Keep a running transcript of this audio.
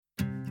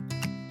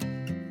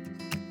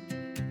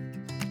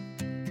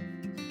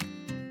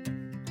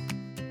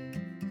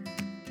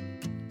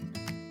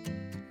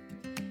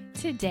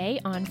Today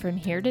on From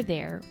Here to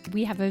There,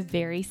 we have a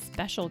very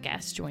special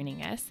guest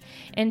joining us,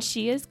 and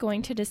she is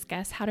going to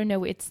discuss how to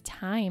know it's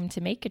time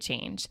to make a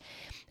change.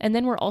 And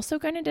then we're also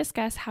going to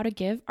discuss how to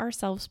give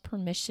ourselves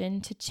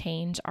permission to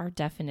change our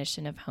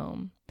definition of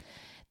home.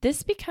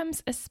 This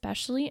becomes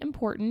especially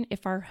important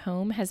if our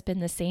home has been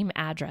the same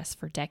address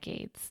for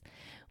decades.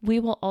 We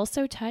will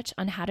also touch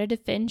on how to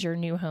defend your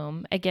new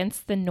home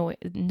against the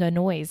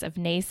noise of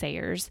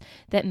naysayers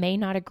that may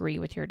not agree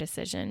with your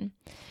decision.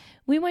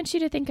 We want you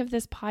to think of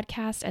this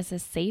podcast as a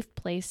safe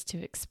place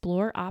to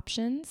explore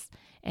options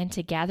and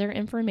to gather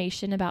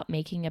information about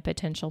making a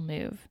potential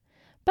move.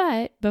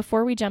 But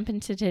before we jump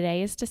into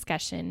today's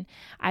discussion,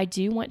 I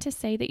do want to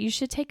say that you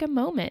should take a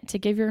moment to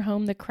give your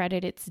home the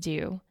credit it's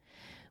due.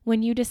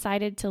 When you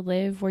decided to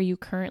live where you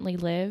currently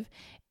live,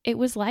 it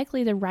was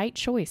likely the right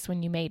choice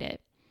when you made it.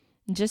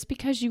 Just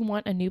because you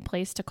want a new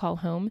place to call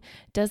home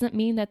doesn't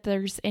mean that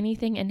there's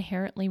anything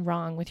inherently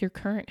wrong with your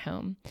current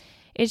home.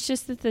 It's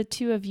just that the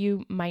two of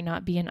you might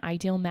not be an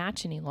ideal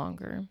match any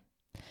longer.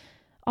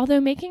 Although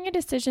making a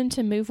decision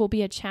to move will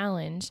be a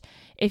challenge,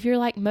 if you're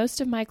like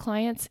most of my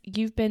clients,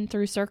 you've been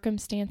through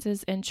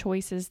circumstances and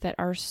choices that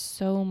are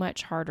so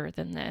much harder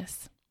than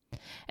this.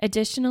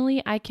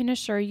 Additionally, I can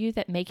assure you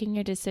that making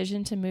a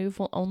decision to move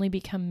will only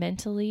become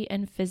mentally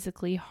and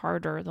physically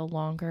harder the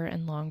longer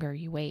and longer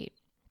you wait.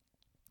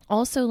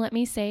 Also, let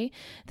me say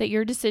that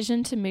your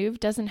decision to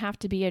move doesn't have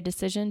to be a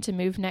decision to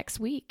move next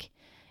week.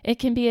 It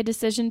can be a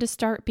decision to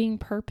start being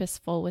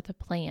purposeful with a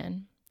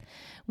plan.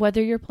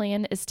 Whether your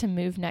plan is to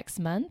move next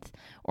month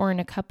or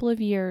in a couple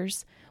of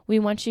years, we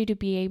want you to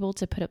be able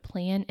to put a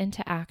plan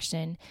into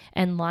action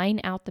and line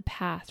out the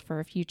path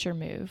for a future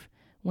move,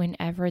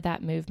 whenever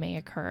that move may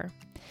occur.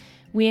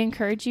 We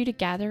encourage you to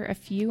gather a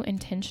few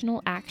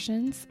intentional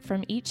actions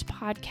from each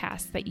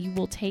podcast that you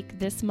will take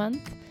this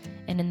month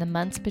and in the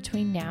months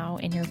between now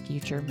and your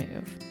future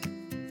move.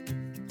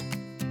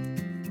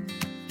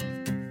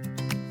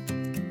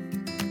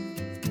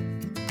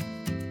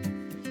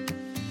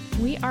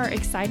 We are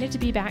excited to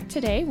be back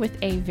today with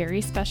a very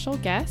special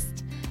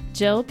guest,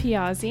 Jill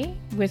Piazzi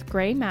with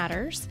Gray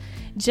Matters.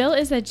 Jill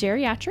is a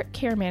geriatric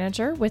care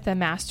manager with a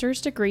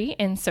master's degree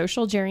in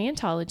social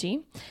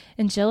gerontology,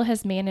 and Jill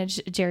has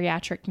managed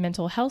geriatric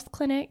mental health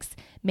clinics,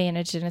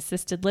 managed an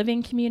assisted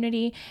living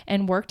community,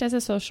 and worked as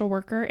a social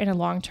worker in a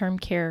long-term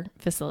care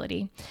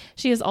facility.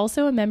 She is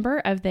also a member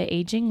of the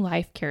Aging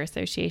Life Care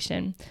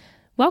Association.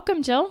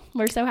 Welcome, Jill.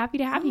 We're so happy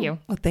to have you.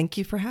 Well, thank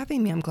you for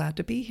having me. I'm glad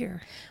to be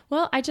here.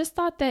 Well, I just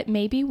thought that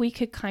maybe we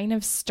could kind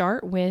of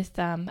start with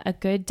a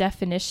good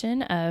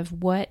definition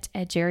of what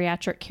a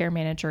geriatric care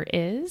manager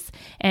is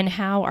and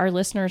how our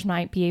listeners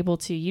might be able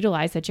to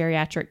utilize a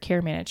geriatric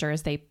care manager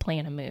as they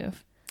plan a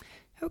move.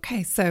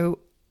 Okay, so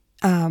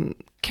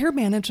care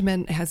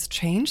management has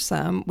changed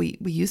some. We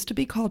used to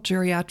be called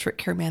geriatric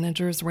care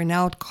managers. We're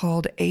now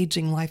called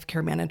aging life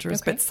care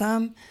managers, but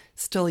some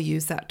still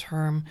use that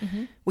term.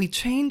 Mm-hmm. We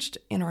changed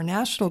in our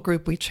national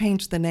group, we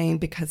changed the name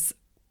because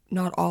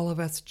not all of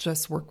us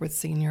just work with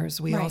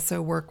seniors. We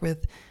also work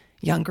with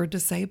younger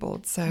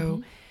disabled.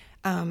 So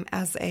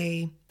as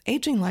a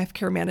aging life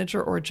care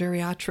manager or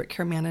geriatric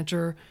care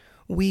manager,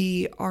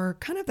 we are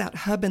kind of that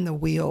hub in the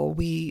wheel.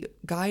 We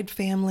guide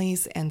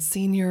families and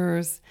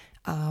seniors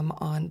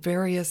on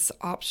various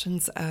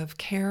options of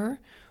care.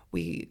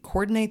 We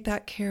coordinate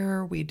that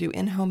care. We do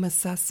in-home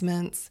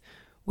assessments.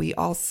 We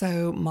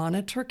also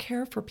monitor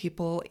care for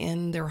people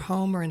in their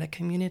home or in a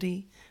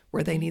community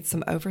where they need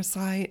some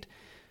oversight.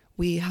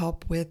 We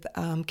help with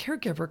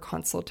caregiver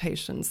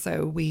consultations,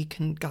 so we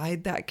can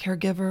guide that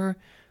caregiver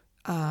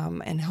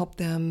and help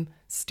them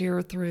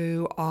steer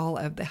through all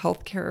of the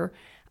healthcare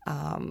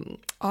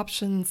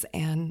options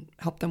and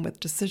help them with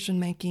decision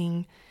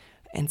making.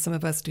 And some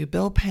of us do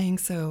bill paying,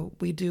 so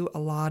we do a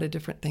lot of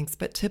different things.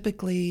 But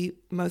typically,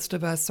 most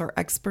of us are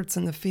experts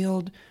in the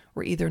field.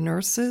 We're either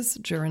nurses,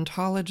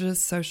 gerontologists,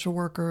 social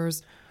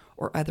workers,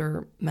 or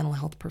other mental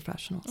health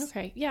professionals.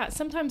 Okay, yeah.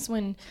 Sometimes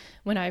when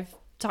I've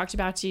talked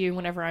about you,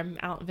 whenever I'm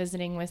out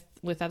visiting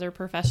with other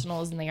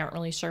professionals and they aren't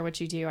really sure what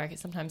you do, I can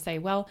sometimes say,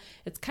 well,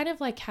 it's kind of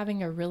like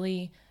having a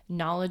really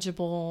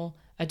knowledgeable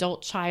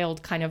adult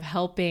child kind of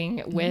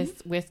helping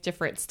with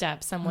different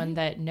steps, someone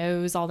that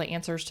knows all the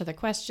answers to the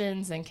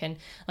questions and can,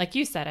 like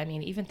you said, I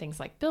mean, even things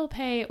like bill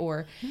pay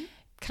or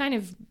kind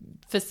of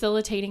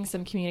facilitating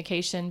some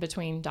communication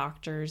between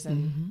doctors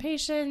and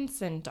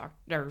patients and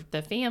or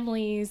the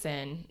families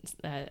and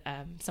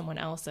someone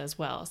else as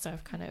well. So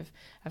I've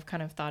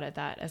kind of thought of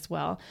that as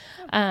well.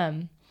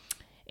 And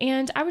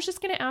I was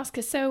just going to ask,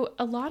 so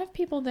a lot of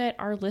people that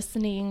are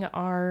listening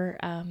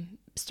are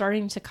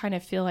starting to kind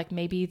of feel like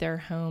maybe their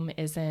home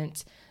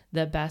isn't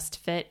the best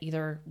fit,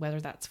 either whether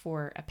that's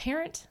for a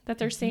parent that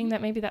they're seeing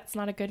that maybe that's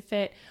not a good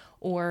fit,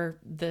 or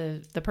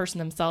the person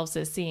themselves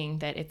is seeing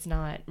that it's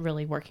not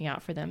really working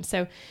out for them.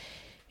 So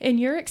In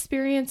your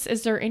experience,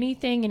 is there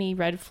any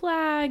red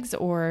flags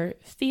or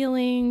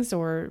feelings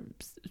or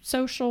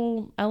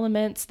social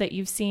elements that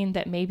you've seen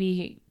that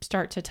maybe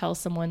start to tell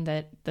someone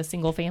that the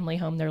single family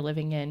home they're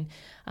living in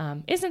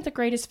isn't the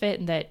greatest fit,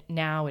 and that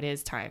now it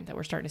is time, that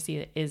we're starting to see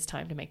it is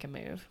time to make a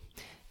move?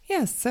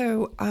 Yeah,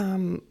 so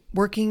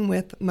working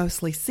with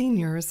mostly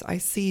seniors, I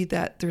see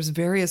that there's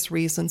various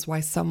reasons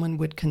why someone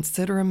would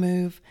consider a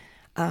move.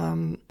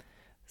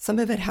 Some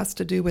of it has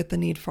to do with the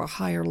need for a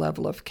higher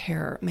level of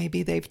care.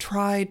 Maybe they've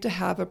tried to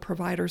have a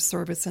provider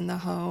service in the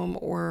home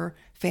or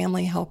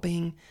family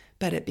helping,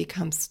 but it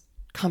becomes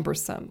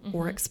cumbersome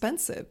or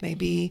expensive.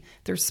 Maybe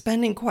they're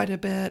spending quite a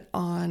bit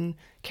on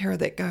care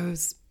that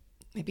goes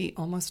maybe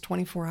almost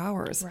 24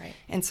 hours. Right.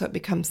 And so it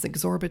becomes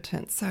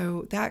exorbitant.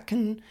 So that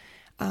can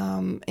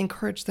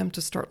encourage them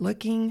to start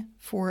looking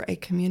for a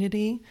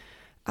community.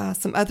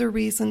 Some other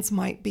reasons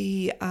might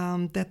be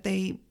that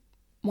they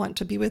want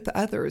to be with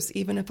others.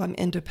 Even if I'm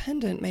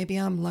independent, maybe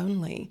I'm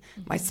lonely.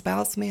 My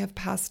spouse may have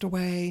passed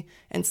away.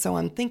 And so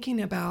I'm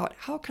thinking about,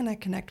 how can I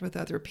connect with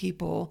other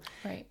people?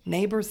 Right.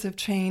 Neighbors have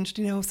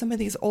changed. Some of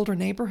these older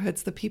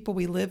neighborhoods, the people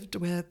we lived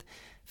with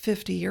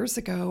 50 years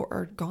ago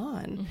are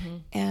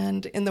gone.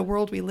 And in the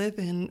world we live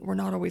in, we're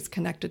not always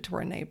connected to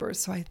our neighbors.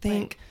 So I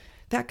think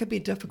that could be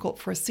difficult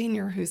for a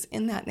senior who's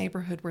in that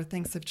neighborhood where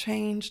things have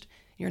changed.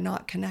 You're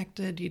not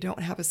connected. You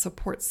don't have a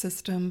support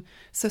system.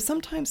 So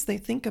sometimes they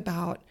think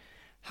about,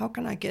 how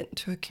can I get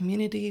into a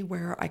community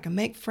where I can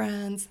make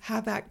friends,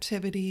 have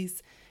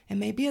activities? And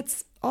maybe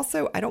it's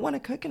also, I don't want to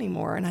cook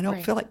anymore, and I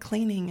don't feel like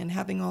cleaning and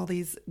having all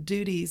these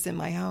duties in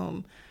my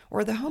home.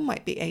 Or the home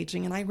might be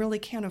aging and I really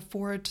can't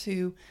afford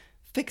to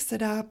fix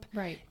it up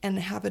and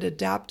have it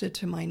adapted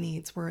to my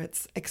needs, where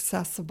it's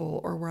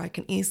accessible or where I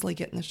can easily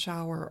get in the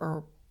shower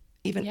or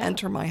even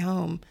enter my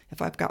home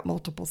if I've got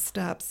multiple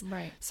steps.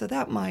 Right. So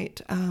that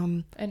might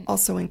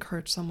also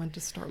encourage someone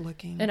to start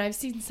looking. And I've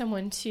seen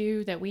someone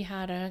too that we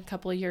had a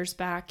couple of years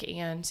back,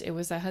 and it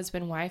was a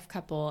husband-wife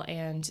couple,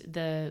 and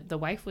the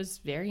wife was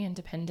very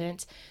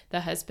independent.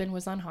 The husband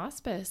was on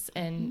hospice,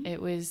 and it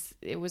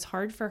was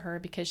hard for her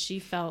because she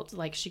felt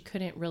like she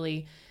couldn't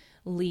really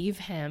leave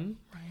him.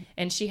 Right.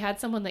 And she had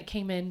someone that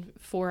came in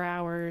 4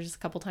 hours a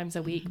couple times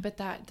a week, but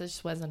that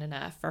just wasn't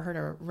enough for her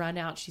to run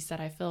out. She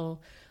said, I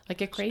feel like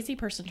a crazy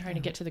person trying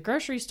to get to the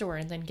grocery store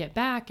and then get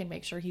back and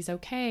make sure he's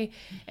okay.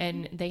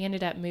 And they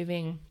ended up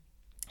moving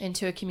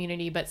into a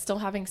community, but still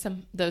having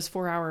those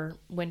 4-hour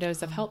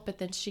windows of help. But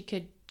then she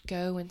could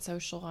go and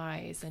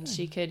socialize, and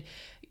she could,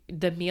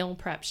 the meal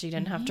prep, she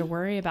didn't have to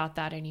worry about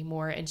that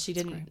anymore. And she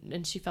didn't,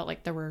 and she felt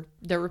like there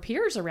were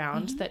peers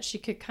around that she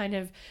could kind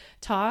of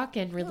talk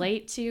and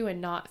relate to, and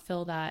not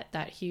feel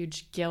that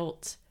huge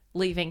guilt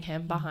leaving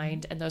him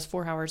behind. And those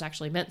 4 hours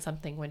actually meant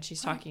something when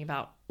she's talking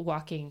about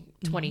walking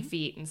 20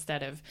 feet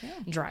instead of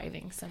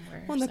driving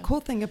somewhere. Well, and the cool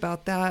thing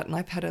about that, and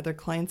I've had other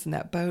clients in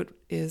that boat,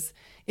 is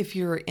if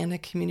you're in a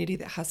community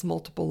that has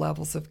multiple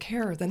levels of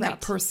care, then that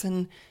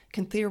person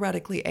can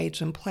theoretically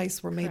age in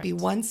place, where maybe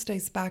one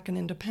stays back and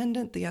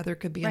independent, the other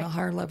could be in a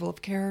higher level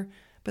of care,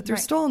 but they're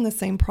still on the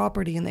same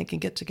property and they can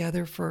get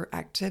together for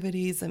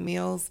activities and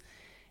meals.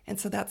 And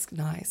so that's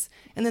nice.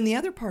 And then the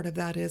other part of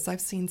that is,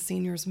 I've seen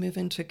seniors move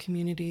into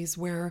communities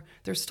where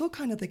they're still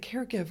kind of the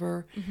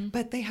caregiver,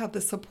 but they have the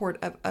support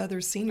of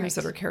other seniors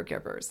that are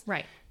caregivers.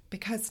 Right.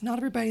 Because not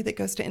everybody that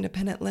goes to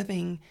independent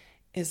living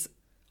is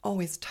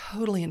always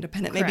totally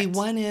independent. Maybe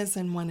one is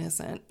and one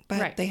isn't,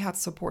 but they have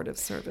supportive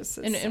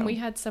services. And we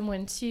had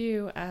someone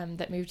too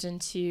that moved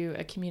into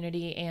a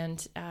community,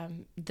 and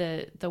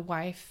the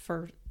wife,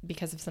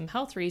 because of some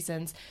health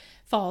reasons,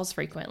 falls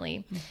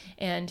frequently.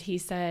 And he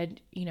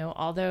said,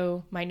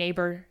 although my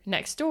neighbor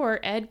next door,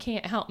 Ed,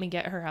 can't help me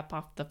get her up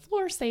off the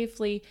floor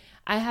safely,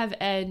 I have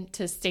Ed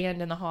to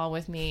stand in the hall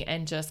with me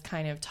and just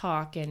kind of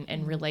talk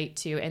and relate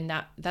to. And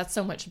that's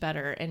so much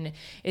better. And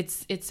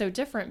it's so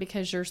different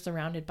because you're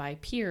surrounded by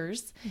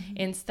peers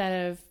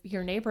instead of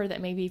your neighbor that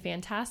may be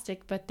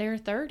fantastic, but they're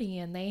 30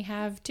 and they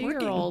have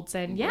 2-year-olds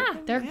and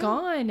they're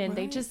gone and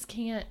they just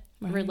can't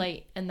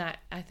relate. And that,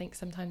 I think,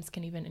 sometimes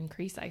can even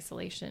increase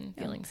isolation,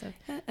 feelings of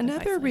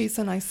Another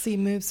reason I see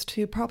moves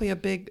too, probably a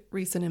big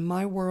reason in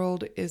my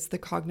world, is the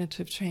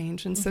cognitive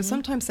change. And so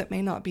sometimes it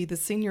may not be the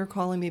senior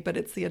calling me, but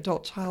it's the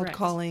adult child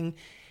calling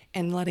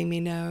and letting me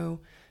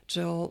know,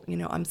 Jill,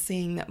 I'm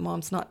seeing that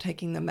mom's not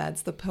taking the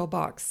meds, the pill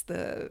box,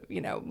 the,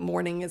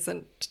 morning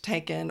isn't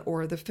taken,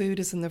 or the food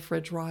is in the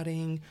fridge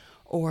rotting,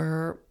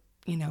 or,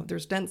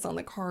 there's dents on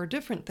the car,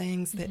 different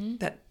things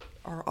that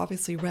are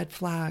obviously red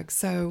flags.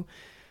 So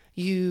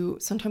you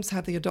sometimes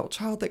have the adult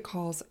child that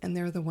calls, and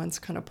they're the ones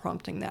kind of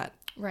prompting that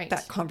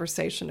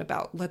conversation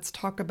about, let's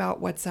talk about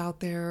what's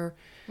out there,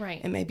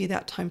 and maybe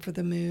that time for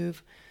the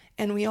move.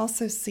 And we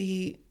also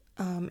see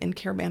in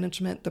care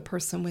management, the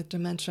person with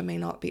dementia may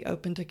not be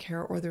open to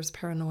care, or there's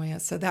paranoia.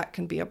 So that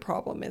can be a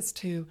problem, is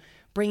to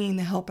bringing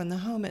the help in the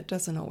home, it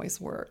doesn't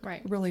always work.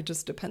 Right. It really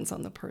just depends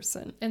on the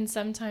person. And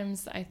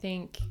sometimes I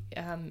think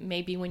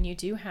maybe when you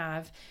do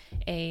have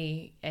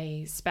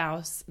a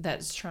spouse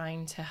that's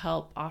trying to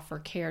help offer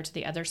care to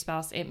the other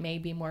spouse, it may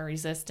be more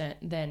resistant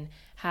than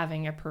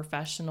having a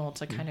professional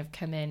to kind of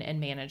come in and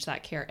manage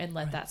that care and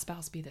let that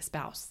spouse be the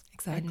spouse.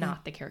 Exactly. And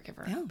not the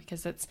caregiver. Yeah.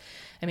 Because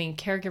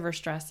caregiver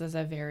stress is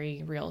a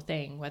very real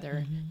thing,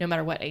 whether no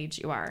matter what age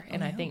you are.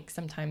 And I think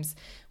sometimes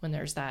when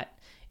there's that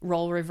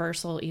role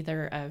reversal,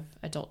 either of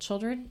adult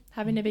children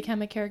having to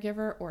become a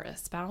caregiver or a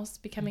spouse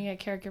becoming a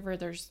caregiver,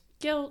 there's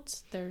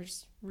guilt,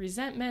 there's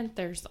resentment,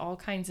 there's all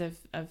kinds of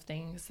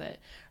things that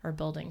are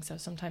building. So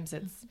sometimes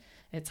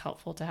it's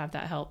helpful to have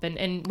that help.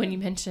 And when you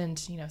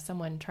mentioned,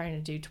 someone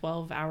trying to do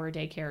 12-hour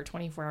daycare or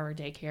 24-hour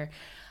daycare,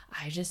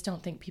 I just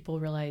don't think people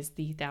realize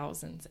the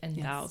thousands and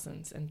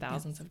thousands and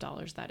thousands of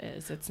dollars that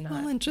is. It's not.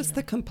 Well, and just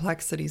the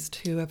complexities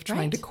too of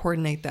trying to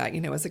coordinate that.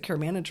 As a care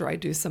manager, I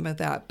do some of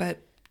that,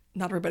 but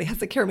not everybody has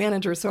a care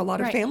manager. So a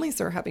lot of families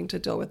are having to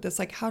deal with this.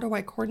 Like, how do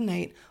I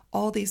coordinate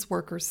all these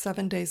workers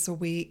 7 days a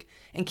week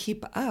and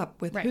keep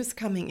up with who's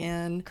coming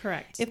in?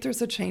 Correct. If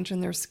there's a change in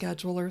their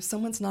schedule or if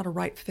someone's not a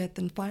right fit,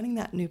 then finding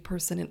that new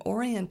person and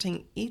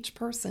orienting each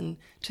person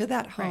to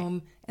that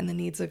home and the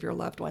needs of your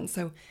loved one.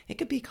 So it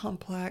could be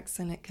complex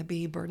and it could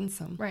be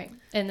burdensome. Right.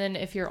 And then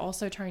if you're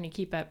also trying to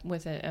keep up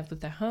with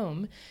the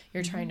home,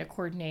 you're trying to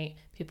coordinate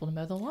people to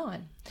mow the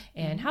lawn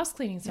and house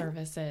cleaning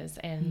services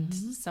and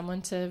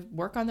someone to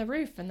work on the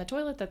roof and the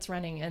toilet that's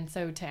running. And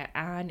so to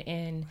add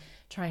in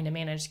trying to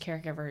manage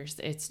caregivers,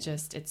 it's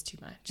too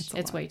much.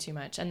 It's way too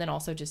much. And then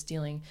also just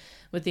dealing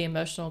with the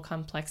emotional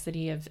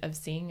complexity of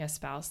seeing a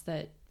spouse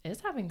that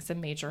is having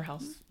some major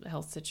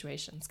health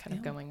situations kind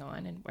of going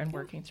on and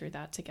working through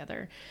that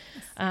together.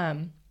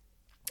 Yes.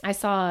 I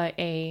saw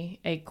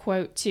a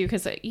quote too,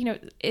 because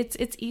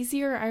it's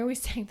easier. I always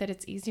think that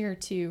it's easier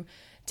to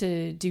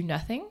do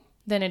nothing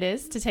than it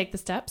is to take the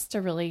steps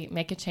to really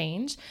make a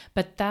change.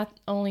 But that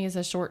only is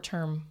a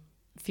short-term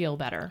feel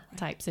better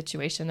type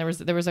situation.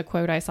 There was a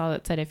quote I saw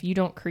that said, if you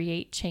don't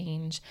create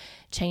change,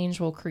 change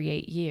will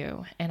create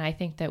you. And I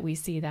think that we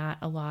see that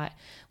a lot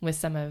with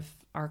some of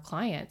our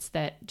clients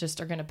that just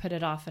are going to put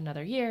it off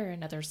another year,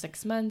 another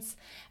 6 months,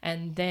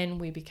 and then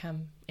we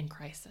become in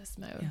crisis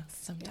mode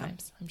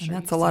sometimes. I'm sure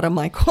and that's a lot of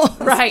my calls.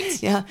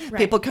 Right. Yeah. Right.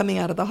 People coming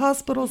out of the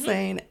hospital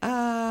saying,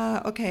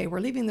 okay, we're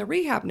leaving the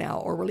rehab now,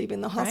 or we're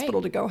leaving the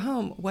hospital to go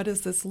home. What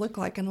does this look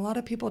like? And a lot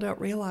of people don't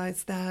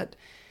realize that,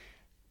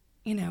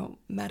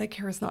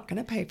 Medicare is not going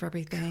to pay for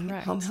everything.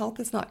 Correct. Home health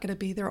is not going to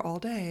be there all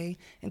day.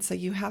 And so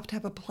you have to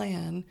have a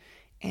plan.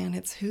 And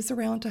it's who's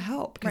around to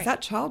help, because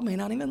that child may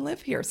not even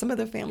live here. Some of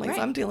the families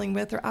I'm dealing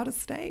with are out of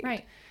state.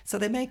 Right. So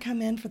they may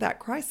come in for that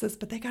crisis,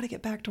 but they got to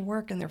get back to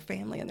work and their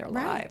family and their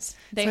lives.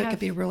 It could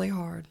be really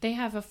hard. They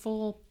have a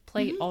full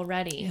plate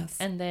already. Yes.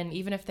 And then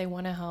even if they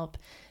want to help,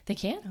 they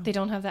can't. No. They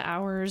don't have the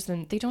hours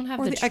and they don't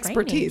have the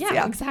expertise.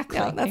 Yeah, exactly.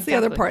 Yeah, that's the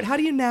other part. How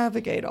do you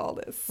navigate all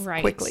this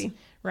quickly?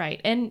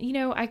 Right. And,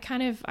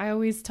 I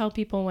always tell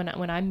people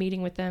when I'm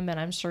meeting with them, and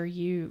I'm sure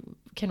you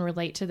can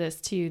relate to this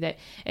too, that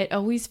it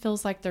always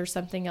feels like there's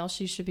something else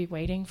you should be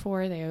waiting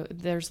for.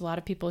 There's a lot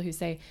of people who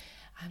say,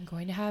 I'm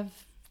going to have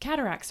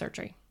cataract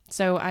surgery,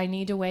 so I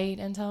need to wait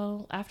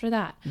until after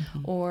that,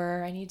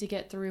 or I need to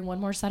get through one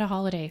more set of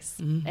holidays,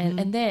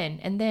 and then.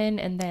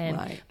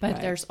 Right,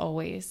 but there's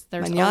always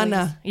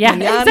mañana. Yeah,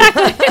 mañana.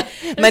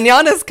 Exactly.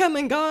 Mañana's come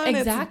and gone.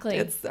 Exactly.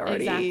 It's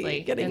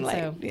already getting late.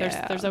 So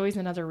there's always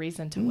another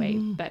reason to wait.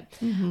 But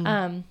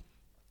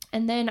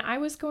and then I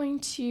was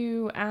going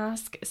to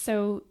ask,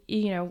 so,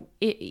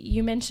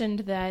 you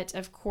mentioned that,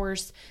 of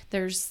course,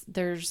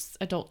 there's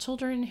adult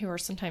children who are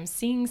sometimes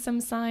seeing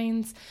some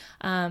signs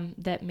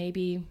that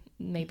maybe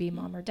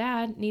mom or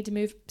dad need to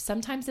move.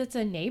 Sometimes it's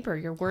a neighbor.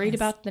 You're worried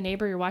about the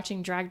neighbor. You're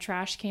watching drag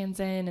trash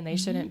cans in and they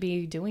shouldn't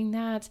be doing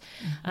that,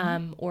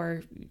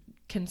 or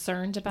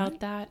concerned about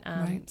that.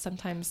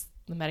 Sometimes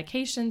the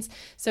medications.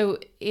 So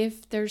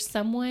if there's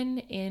someone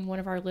in one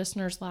of our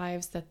listeners'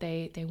 lives that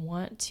they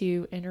want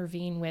to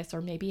intervene with,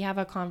 or maybe have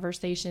a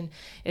conversation,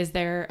 is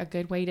there a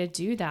good way to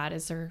do that?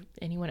 Is there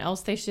anyone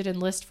else they should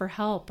enlist for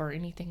help or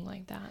anything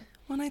like that?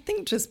 Well, I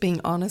think just being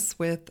honest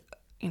with,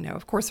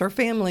 of course, our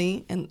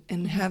family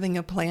and having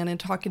a plan and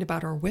talking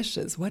about our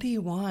wishes. What do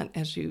you want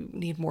as you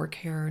need more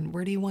care, and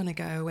where do you want to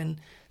go, and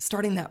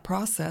starting that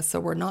process so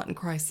we're not in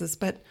crisis,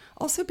 but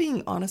also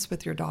being honest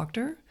with your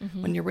doctor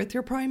when you're with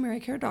your primary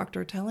care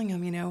doctor, telling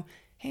them,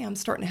 hey, I'm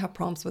starting to have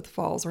problems with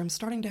falls, or I'm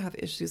starting to have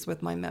issues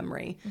with my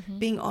memory.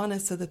 Being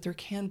honest so that there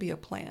can be a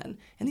plan,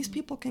 and these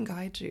people can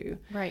guide you.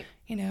 Right.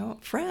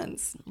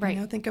 Friends. Right.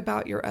 Think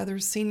about your other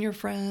senior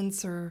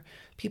friends or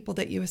people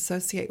that you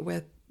associate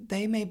with.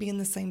 They may be in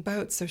the same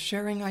boat, so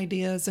sharing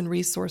ideas and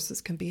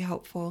resources can be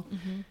helpful.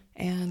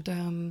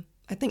 And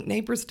I think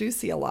neighbors do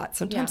see a lot.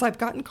 Sometimes I've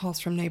gotten calls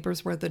from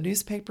neighbors where the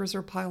newspapers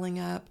are piling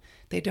up.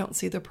 They don't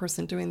see the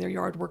person doing their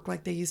yard work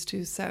like they used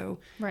to. So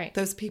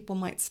those people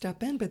might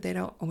step in, but they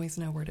don't always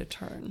know where to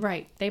turn.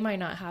 Right. They might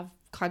not have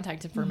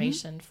contact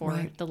information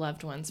for the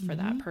loved ones for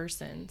that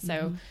person.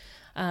 So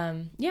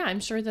yeah, I'm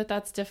sure that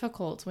that's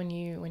difficult when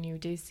you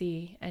do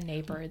see a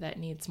neighbor that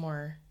needs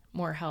more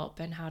help,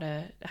 and how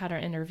to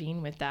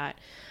intervene with that.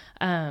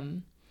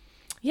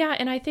 Yeah.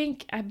 And I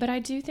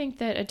do think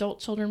that adult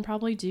children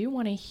probably do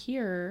want to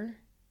hear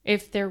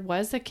if there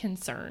was a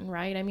concern,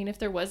 right? I mean, if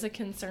there was a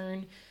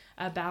concern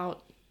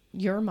about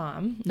your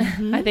mom,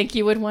 I think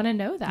you would want to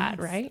know that,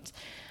 right?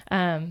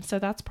 So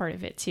that's part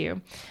of it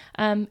too.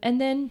 And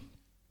then,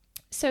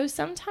 so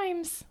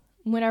sometimes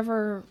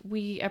whenever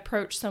we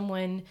approach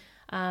someone,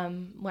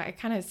 well, I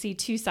kind of see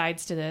two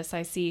sides to this.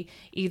 I see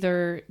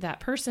either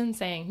that person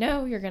saying,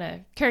 no, you're going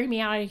to carry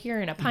me out of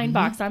here in a pine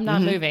box. I'm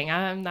not moving.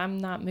 I'm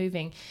not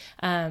moving.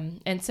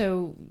 And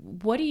so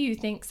what do you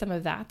think some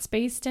of that's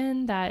based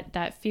in,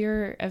 that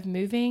fear of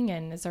moving?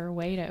 And is there a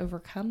way to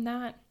overcome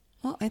that?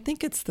 Well, I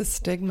think it's the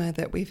stigma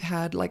that we've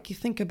had. Like, you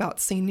think about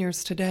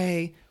seniors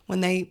today, when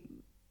they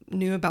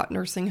knew about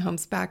nursing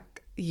homes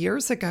back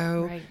years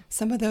ago, right.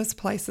 Some of those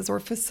places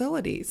or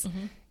facilities,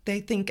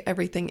 they think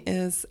everything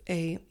is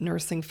a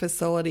nursing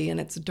facility and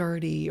it's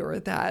dirty, or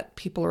that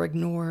people are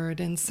ignored.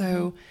 And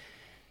so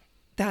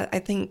that, I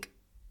think,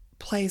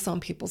 plays on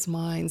people's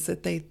minds,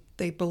 that they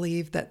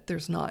believe that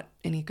there's not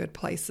any good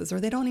places, or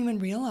they don't even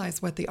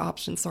realize what the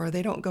options are.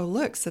 They don't go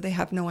look, so they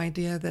have no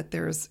idea that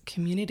there's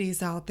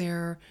communities out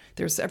there.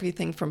 There's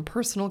everything from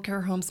personal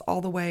care homes all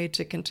the way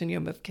to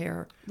continuum of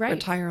care, right.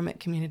 Retirement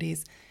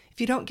communities.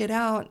 If you don't get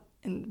out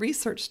and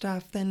research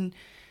stuff, then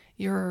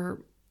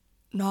your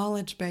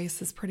knowledge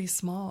base is pretty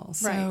small.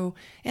 So, right.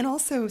 And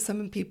also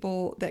some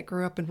people that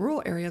grew up in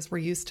rural areas were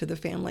used to the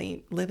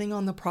family living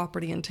on the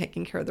property and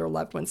taking care of their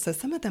loved ones. So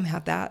some of them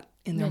have that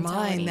in their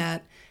mind,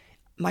 that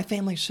my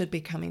family should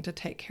be coming to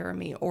take care of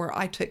me, or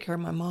I took care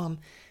of my mom.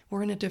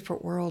 We're in a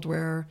different world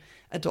where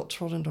adult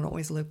children don't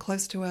always live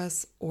close to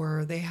us,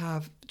 or they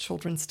have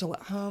children still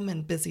at home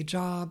and busy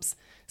jobs.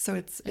 So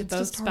it's both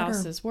just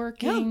spouses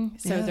working. Yeah.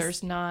 So yes.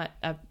 There's not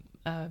a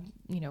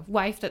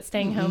wife that's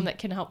staying home that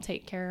can help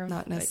take care of.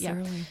 Not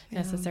necessarily.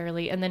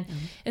 Necessarily. And then,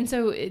 and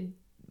so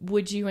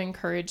would you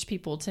encourage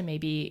people to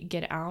maybe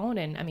get out?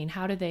 And I mean,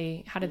 how do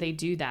they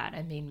do that?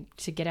 I mean,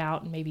 to get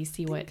out and maybe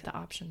see what the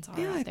options are.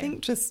 Yeah, I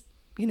think just,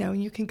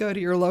 you can go to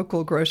your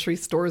local grocery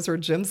stores or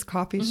Jim's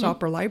coffee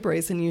shop or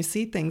libraries, and you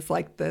see things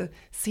like the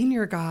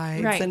senior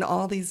guides, right. And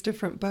all these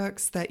different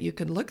books that you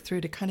could look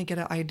through to kind of get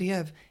an idea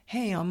of,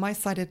 hey, on my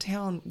side of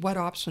town, what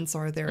options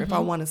are there if I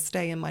want to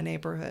stay in my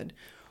neighborhood?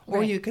 Or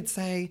right. You could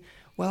say,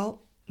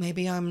 well,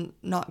 maybe I'm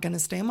not going to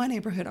stay in my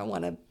neighborhood. I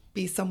want to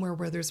be somewhere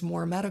where there's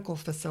more medical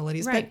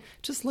facilities. Right.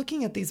 But just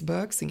looking at these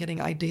books and getting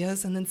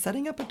ideas and then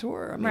setting up a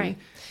tour. I mean, right.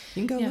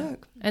 You can go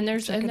look. And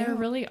there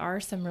really are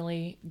some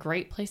really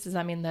great places,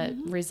 I mean, that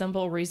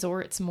resemble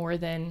resorts more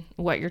than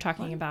what you're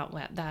talking about,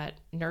 that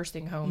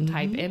nursing home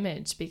type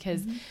image,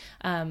 because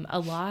a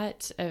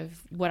lot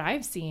of what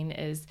I've seen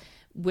is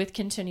with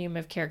continuum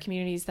of care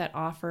communities that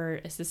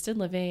offer assisted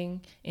living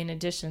in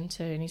addition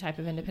to any type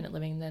of independent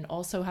living, then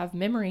also have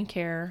memory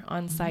care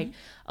on site.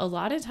 A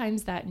lot of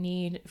times that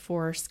need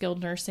for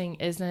skilled nursing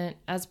isn't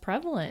as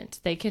prevalent.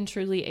 They can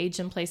truly age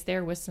in place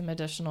there with some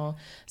additional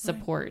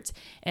support,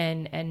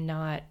 right. and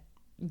not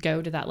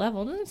go to that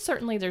level. And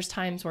certainly there's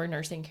times where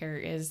nursing care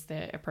is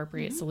the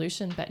appropriate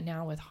solution, but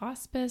now with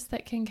hospice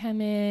that can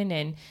come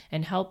in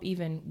and help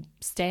even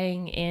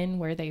staying in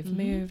where they've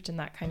moved and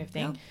that kind of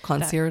thing. Yeah.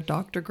 Concierge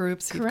doctor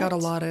groups. Correct. You've got a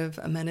lot of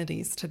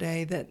amenities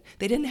today that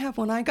they didn't have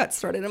when I got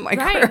started in my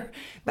career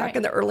back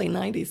in the early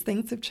 90s.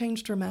 Things have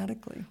changed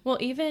dramatically. Well,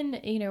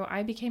 even,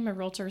 I became a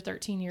realtor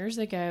 13 years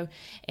ago,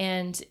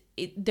 and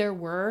there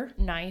were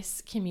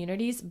nice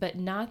communities, but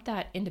not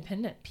that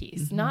independent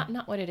piece,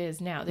 not what it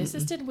is now. The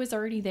assisted was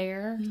already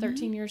there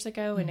 13 years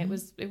ago, and it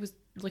was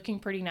looking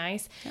pretty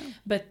nice,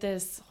 but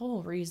this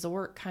whole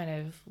resort kind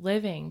of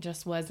living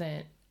just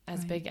wasn't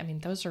as big. I mean,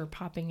 those are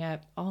popping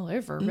up all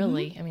over,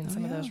 really. I mean,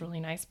 some of those really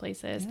nice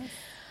places. Yes.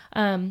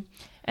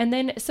 And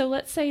then, so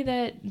let's say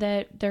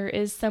that there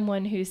is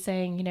someone who's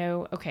saying,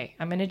 okay,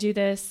 I'm going to do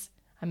this.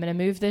 I'm going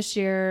to move this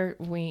year.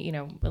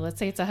 Let's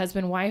say it's a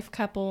husband-wife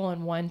couple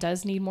and one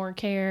does need more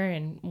care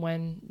and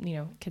one,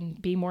 can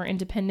be more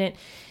independent.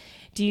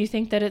 Do you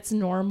think that it's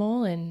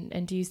normal?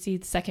 And do you see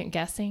second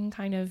guessing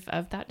kind of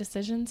that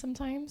decision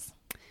sometimes?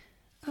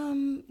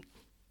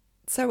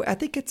 So I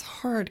think it's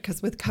hard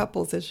because with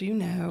couples, as you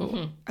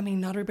know, I mean,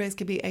 not everybody's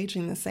going to be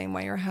aging the same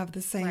way or have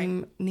the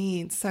same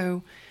needs.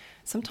 So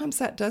sometimes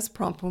that does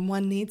prompt, when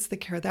one needs the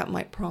care, that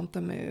might prompt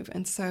the move.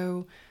 And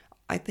so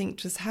I think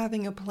just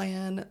having a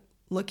plan,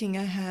 looking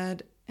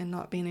ahead, and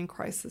not being in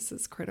crisis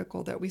is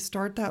critical, that we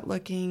start that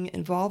looking,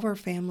 involve our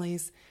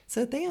families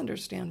so that they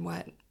understand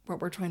what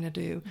we're trying to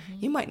do.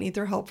 You might need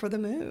their help for the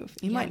move.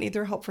 You might need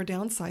their help for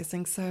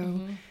downsizing.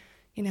 So,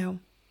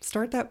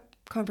 start that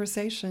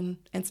conversation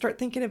and start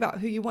thinking about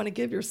who you want to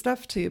give your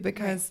stuff to,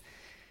 because,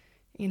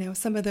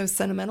 some of those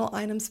sentimental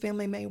items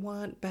family may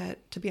want,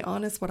 but to be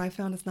honest, what I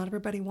found is not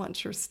everybody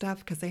wants your stuff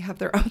because they have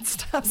their own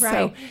stuff.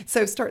 Right.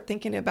 So start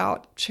thinking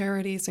about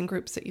charities and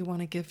groups that you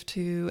want to give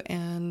to,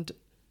 and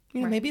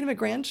maybe even a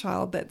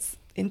grandchild that's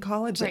in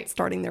college Right.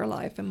 starting their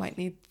life and might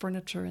need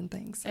furniture and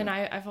things. So. And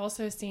I've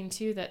also seen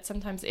too that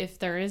sometimes if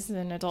there is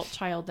an adult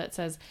child that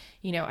says,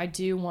 you know, I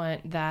do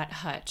want that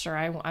hutch, or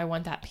I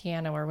want that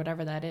piano, or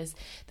whatever that is,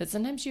 that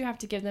sometimes you have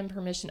to give them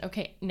permission.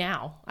 Okay,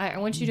 now I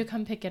want you to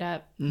come pick it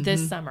up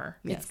this summer.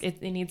 Yes.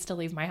 It needs to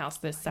leave my house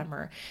this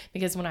summer.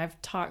 Because when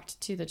I've talked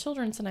to the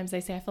children, sometimes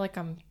they say, I feel like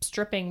I'm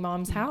stripping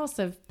mom's house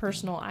of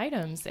personal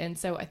items. And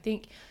so I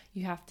think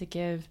you have to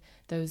give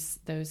those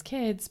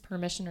kids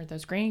permission, or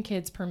those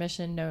grandkids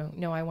permission.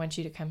 No, I want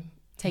you to come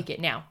take it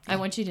now. I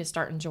want you to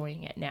start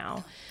enjoying it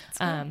now.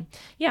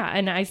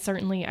 And I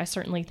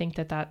certainly think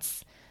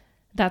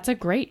that's a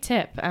great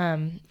tip.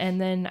 And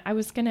then I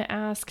was going to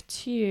ask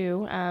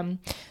too,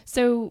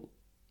 so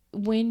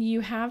when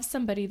you have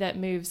somebody that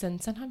moves,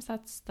 and sometimes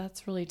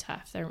that's really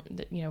tough. They're,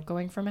 you know,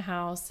 going from a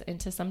house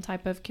into some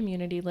type of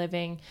community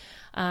living.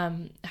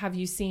 Have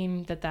you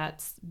seen that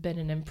that's been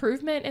an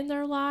improvement in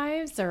their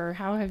lives, or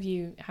how have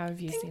you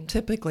seen that?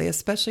 Typically,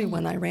 especially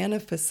when I ran a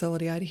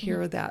facility, I'd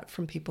hear that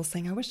from people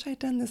saying, I wish I'd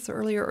done this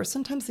earlier. Or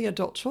sometimes the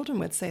adult children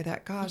would say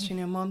that, gosh, you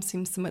know, mom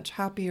seems so much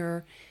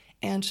happier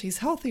and she's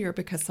healthier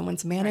because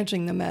someone's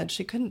managing the meds.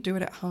 She couldn't do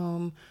it at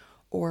home,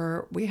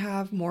 or we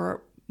have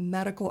more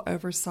medical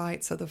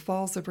oversight, so the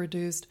falls have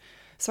reduced.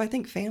 So I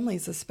think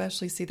families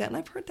especially see that. And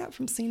I've heard that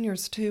from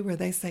seniors too, where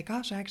they say,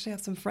 gosh, I actually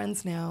have some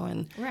friends now,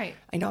 and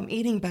I know I'm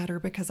eating better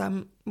because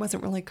I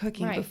wasn't really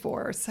cooking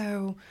before.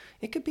 So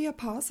it could be a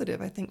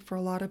positive, I think, for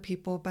a lot of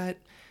people. But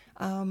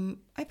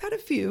I've had a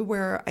few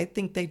where I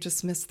think they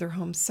just miss their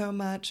home so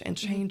much, and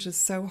change is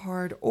so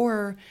hard.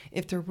 Or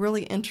if they're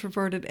really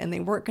introverted and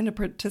they weren't going to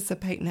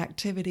participate in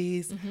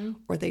activities,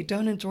 or they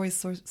don't enjoy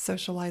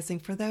socializing,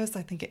 for those,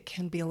 I think it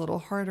can be a little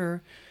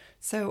harder.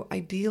 So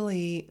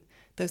ideally,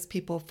 those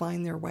people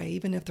find their way,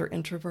 even if they're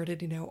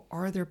introverted. You know,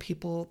 are there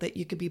people that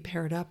you could be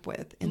paired up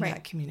with in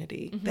that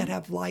community that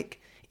have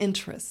like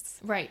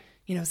interests,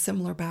 you know,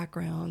 similar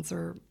backgrounds,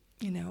 or,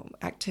 you know,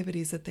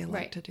 activities that they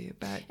like to do.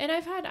 And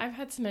I've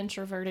had some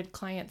introverted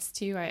clients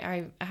too.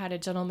 I had a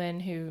gentleman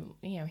who,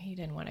 you know, he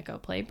didn't want to go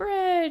play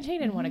bridge. He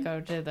didn't want to go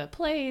to the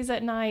plays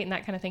at night and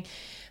that kind of thing.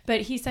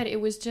 But he said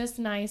it was just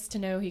nice to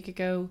know he could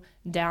go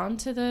down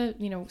to the,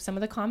 you know, some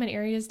of the common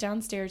areas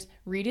downstairs,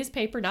 read his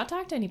paper, not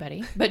talk to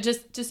anybody, but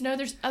just know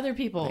there's other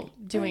people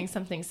doing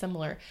something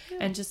similar,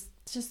 and just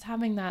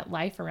having that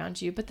life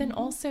around you. But then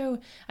also,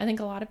 I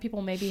think a lot of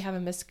people maybe have a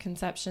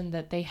misconception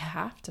that they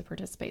have to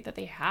participate, that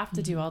they have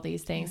to do all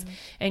these things,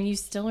 and you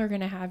still are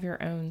going to have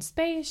your own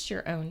space,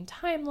 your own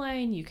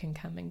timeline. You can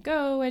come and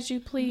go as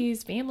you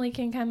please. Family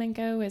can come and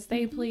go as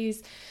they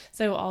please.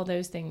 So all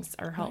those things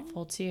are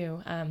helpful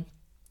too.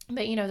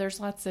 But, you know, there's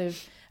lots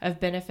of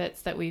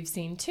benefits that we've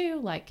seen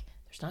too, like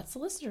there's not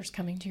solicitors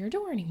coming to your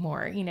door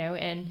anymore, you know,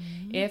 and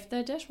if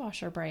the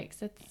dishwasher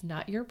breaks, it's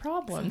not your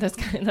problem. Those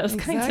kinds of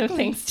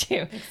things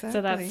too.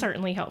 So that's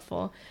certainly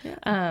helpful.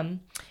 And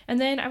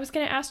then I was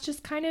going to ask,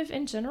 just kind of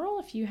in general,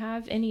 if you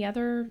have any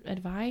other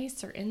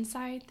advice or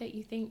insight that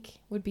you think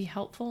would be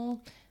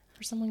helpful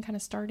for someone kind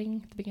of starting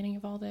at the beginning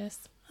of all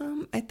this.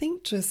 I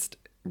think just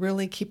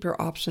really keep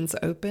your options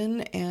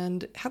open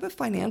and have a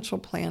financial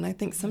plan. I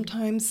think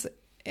sometimes,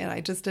 and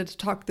I just did a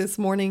talk this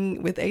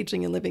morning with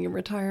Aging and Living in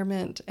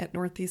Retirement at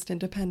Northeast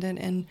Independent,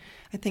 and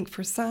I think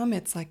for some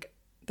it's like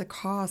the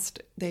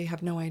cost, they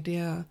have no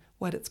idea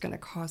what it's going to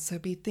cost. So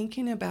be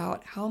thinking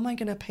about, how am I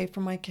going to pay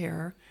for my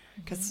care?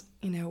 Because,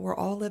 you know, we're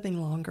all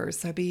living longer.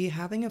 So be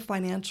having a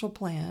financial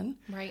plan.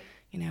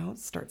 You know,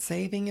 start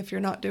saving if you're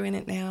not doing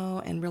it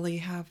now, and really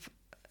have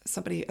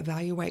somebody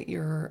evaluate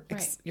your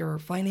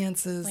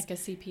finances, like a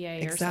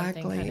CPA or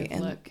something,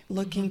 kind of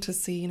looking to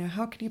see, you know,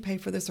 how can you pay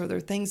for this? Are there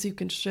things you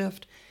can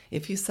shift?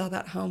 If you sell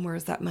that home, where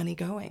is that money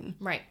going?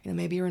 You know,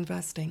 maybe you're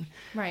investing.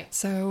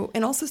 So,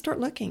 and also start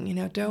looking, you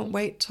know, don't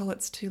wait till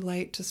it's too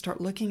late to start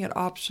looking at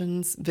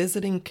options,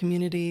 visiting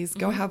communities,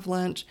 go have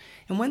lunch.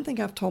 And one thing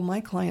I've told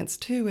my clients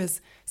too is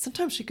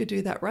sometimes you could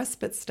do that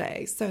respite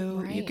stay.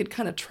 So you could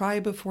kind of try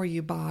before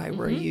you buy,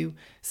 where you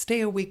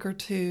stay a week or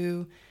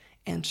two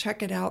and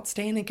check it out,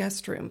 stay in a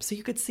guest room. So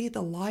you could see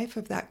the life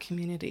of that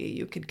community.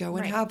 You could go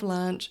and have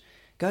lunch,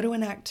 go to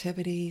an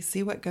activity,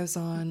 see what goes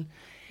on.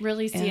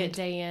 Really see it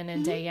day in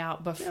and day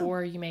out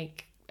before you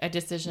make a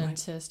decision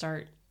to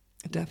start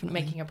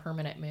making a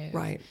permanent move.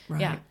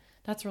 Yeah,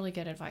 that's really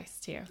good advice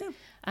too.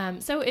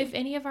 So if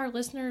any of our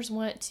listeners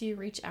want to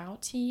reach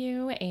out to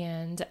you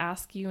and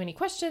ask you any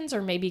questions,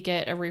 or maybe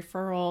get a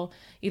referral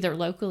either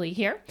locally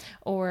here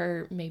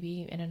or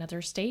maybe in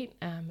another state,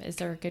 is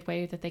there a good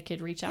way that they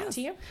could reach out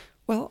to you?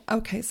 Well,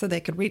 okay, so they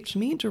could reach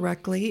me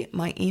directly.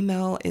 My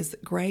email is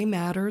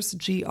graymatters,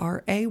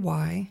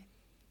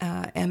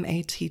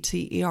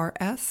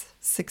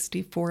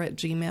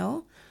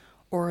 GRAYMATTERS64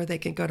 or they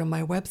can go to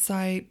my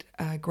website,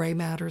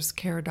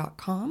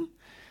 graymatterscare.com,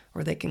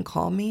 or they can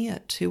call me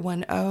at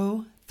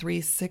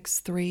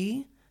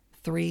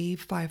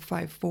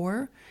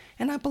 210-363-3554.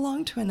 And I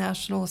belong to a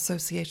national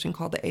association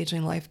called the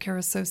Aging Life Care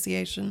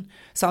Association.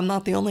 So I'm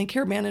not the only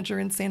care manager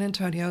in San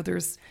Antonio.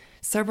 There's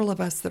several of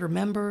us that are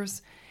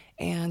members.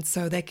 And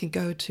so they can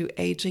go to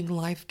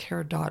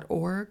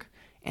aginglifecare.org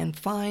and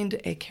find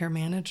a care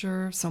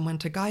manager, someone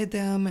to guide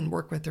them and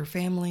work with their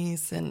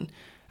families and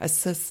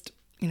assist,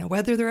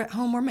 whether they're at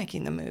home or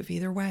making the move,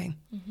 either way.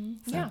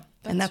 Mm-hmm. So,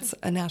 and that's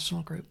a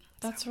national group.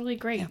 That's really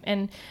great. Yeah.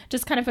 And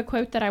just kind of a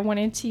quote that I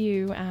wanted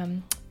to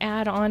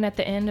add on at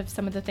the end of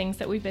some of the things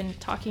that we've been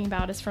talking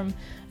about is from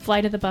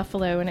Flight of the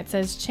Buffalo. And it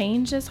says,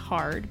 change is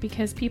hard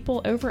because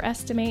people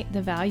overestimate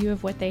the value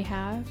of what they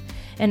have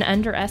and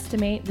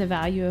underestimate the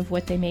value of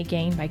what they may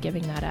gain by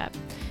giving that up.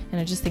 And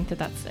I just think that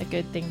that's a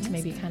good thing to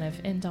maybe kind of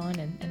end on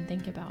and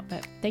think about.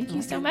 But thank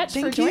you so much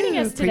for joining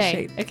us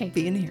today. Appreciate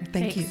being here.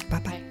 Thanks. You.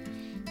 Bye-bye.